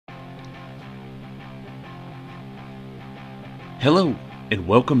Hello, and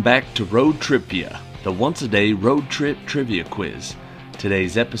welcome back to Road TRIpVIA, the once-a-day road trip trivia quiz.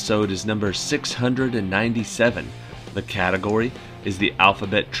 Today's episode is number 697. The category is the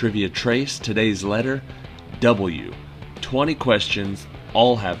alphabet trivia trace. Today's letter, W. 20 questions,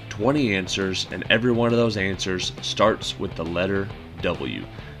 all have 20 answers, and every one of those answers starts with the letter W.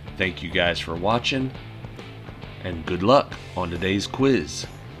 Thank you guys for watching, and good luck on today's quiz.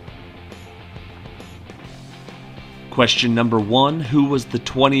 Question number 1. Who was the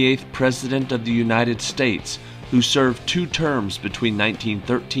 28th President of the United States who served 2 terms between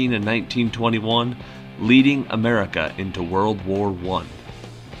 1913 and 1921, leading America into World War I?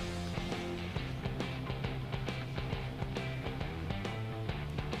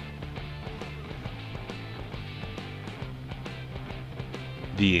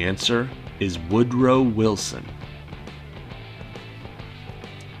 The answer is Woodrow Wilson.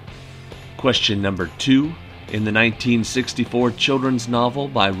 Question number 2. In the 1964 children's novel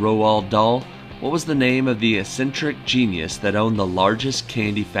by Roald Dahl, what was the name of the eccentric genius that owned the largest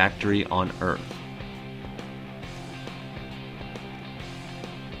candy factory on Earth?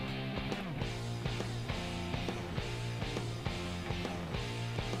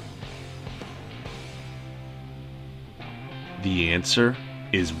 The answer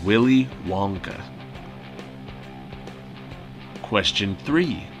is Willy Wonka. Question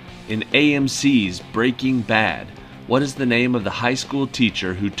 3. In AMC's Breaking Bad, what is the name of the high school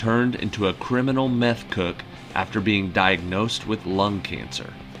teacher who turned into a criminal meth cook after being diagnosed with lung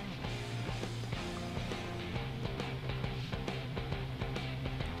cancer?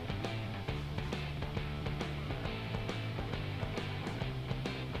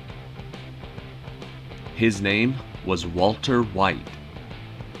 His name was Walter White.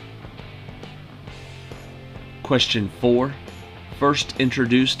 Question 4. First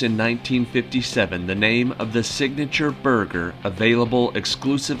introduced in 1957, the name of the signature burger available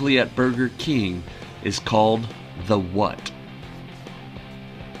exclusively at Burger King is called the what?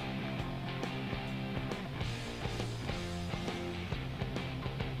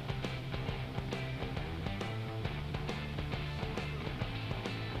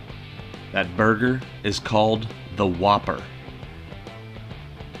 That burger is called the Whopper.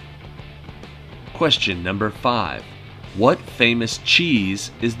 Question number 5. What famous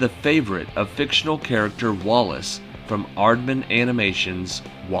cheese is the favorite of fictional character Wallace from Aardman Animation's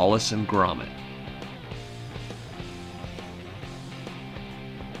Wallace and Gromit?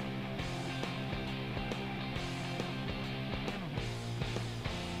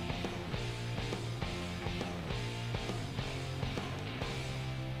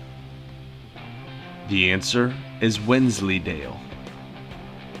 The answer is Wensleydale.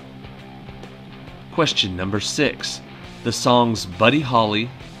 Question number 6. The songs Buddy Holly,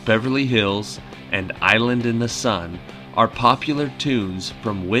 Beverly Hills, and Island in the Sun are popular tunes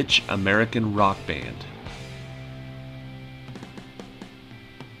from which American rock band?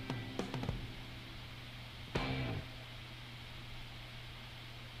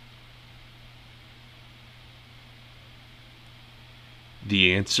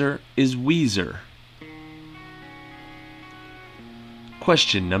 The answer is Weezer.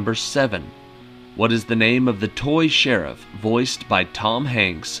 Question number 7. What is the name of the toy sheriff voiced by Tom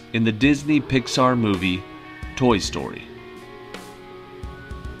Hanks in the Disney Pixar movie Toy Story?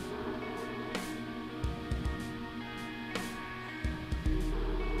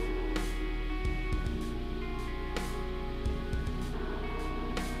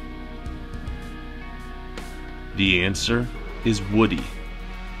 The answer is Woody.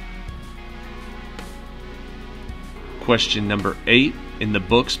 Question number 8. In the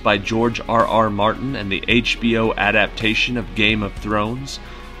books by George R.R. Martin and the HBO adaptation of Game of Thrones,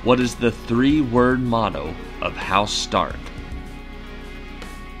 what is the 3-word motto of House Stark?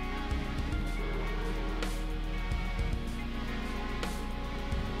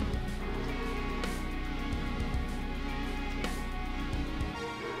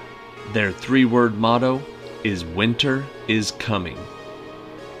 Their 3-word motto is Winter is Coming.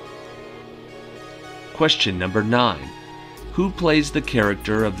 Question number 9. Who plays the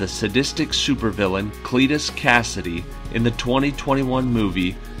character of the sadistic supervillain Cletus Cassidy in the 2021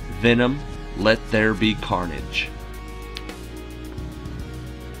 movie Venom: Let There Be Carnage?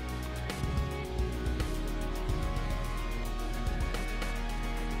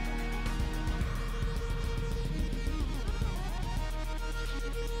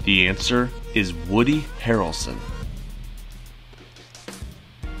 The answer is Woody Harrelson.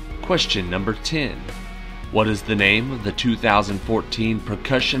 Question number 10. What is the name of the 2014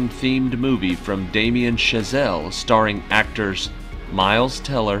 percussion-themed movie from Damien Chazelle starring actors Miles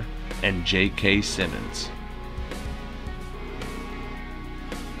Teller and J.K. Simmons?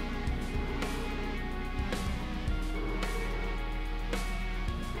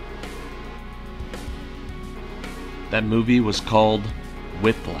 That movie was called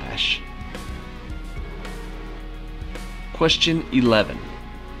Whiplash. Question 11.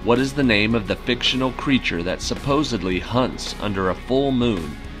 What is the name of the fictional creature that supposedly hunts under a full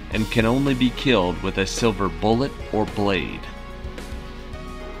moon and can only be killed with a silver bullet or blade?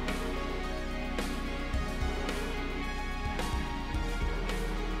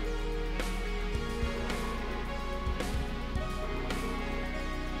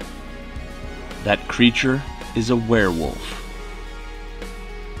 That creature is a werewolf.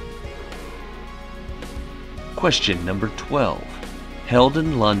 Question number 12. Held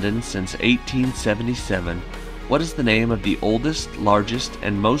in London since 1877, what is the name of the oldest, largest,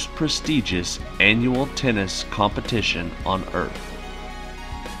 and most prestigious annual tennis competition on Earth?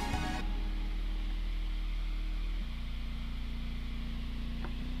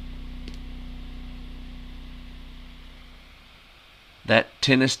 That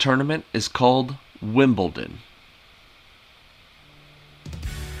tennis tournament is called Wimbledon.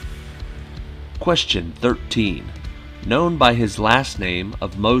 Question 13. Known by his last name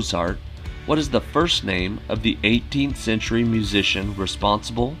of Mozart, what is the first name of the 18th century musician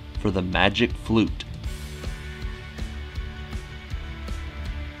responsible for the magic flute?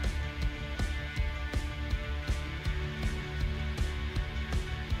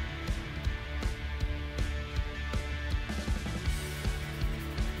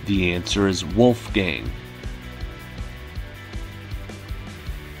 The answer is Wolfgang.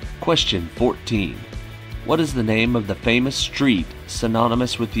 Question 14. What is the name of the famous street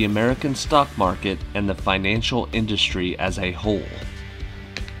synonymous with the American stock market and the financial industry as a whole?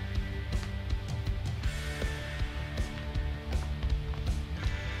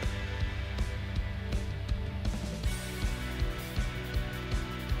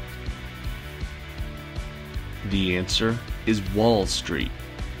 The answer is Wall Street.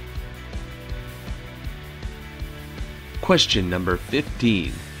 Question number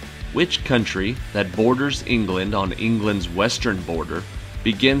 15. Which country that borders England on England's western border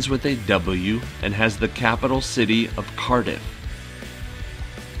begins with a W and has the capital city of Cardiff?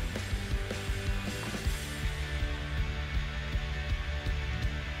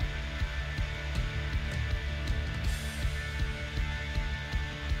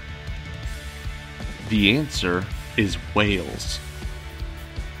 The answer is Wales.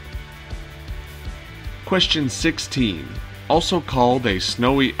 Question 16. Also called a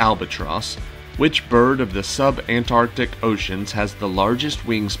snowy albatross, which bird of the sub-Antarctic oceans has the largest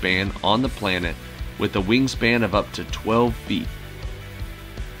wingspan on the planet with a wingspan of up to 12 feet?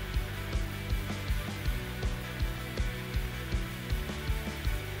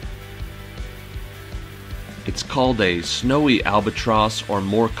 It's called a snowy albatross, or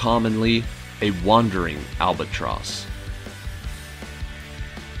more commonly, a wandering albatross.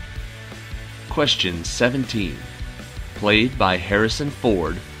 Question 17. Played by Harrison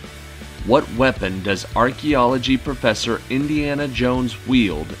Ford, what weapon does archaeology professor Indiana Jones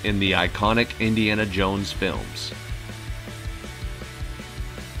wield in the iconic Indiana Jones films?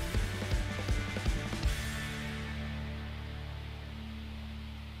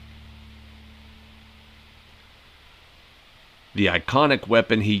 The iconic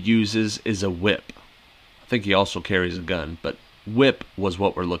weapon he uses is a whip. I think he also carries a gun, but whip was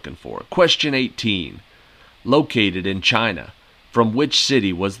what we're looking for. Question 18. Located in China, from which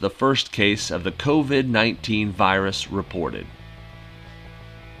city was the first case of the COVID-19 virus reported?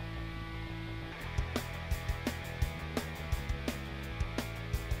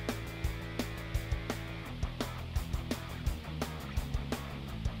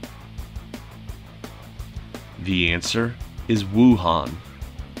 The answer is Wuhan.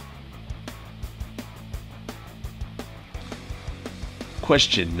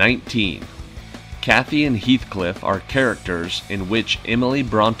 Question 19. Cathy and Heathcliff are characters in which Emily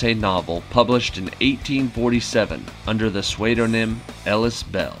Bronte novel published in 1847 under the pseudonym Ellis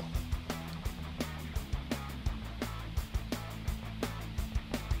Bell?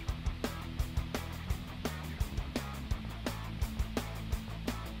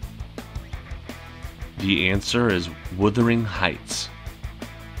 The answer is Wuthering Heights.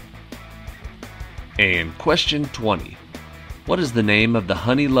 And question 20. What is the name of the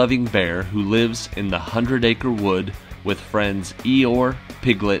honey-loving bear who lives in the 100-acre wood with friends Eeyore,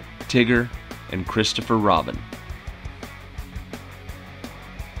 Piglet, Tigger, and Christopher Robin?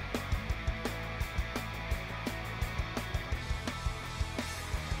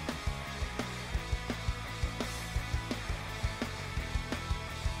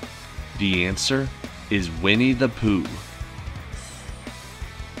 The answer is Winnie the Pooh.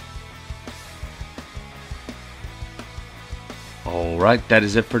 Alright, that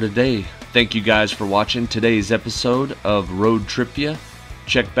is it for today. Thank you guys for watching today's episode of Road TRIpVIA.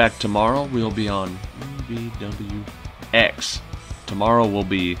 Check back tomorrow. We'll be on VWX. Tomorrow will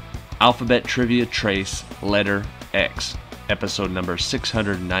be Alphabet Trivia Trace Letter X, episode number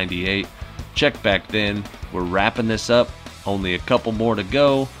 698. Check back then. We're wrapping this up. Only a couple more to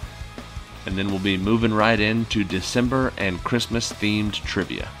go. And then we'll be moving right into December and Christmas themed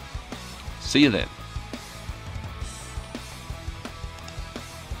trivia. See you then.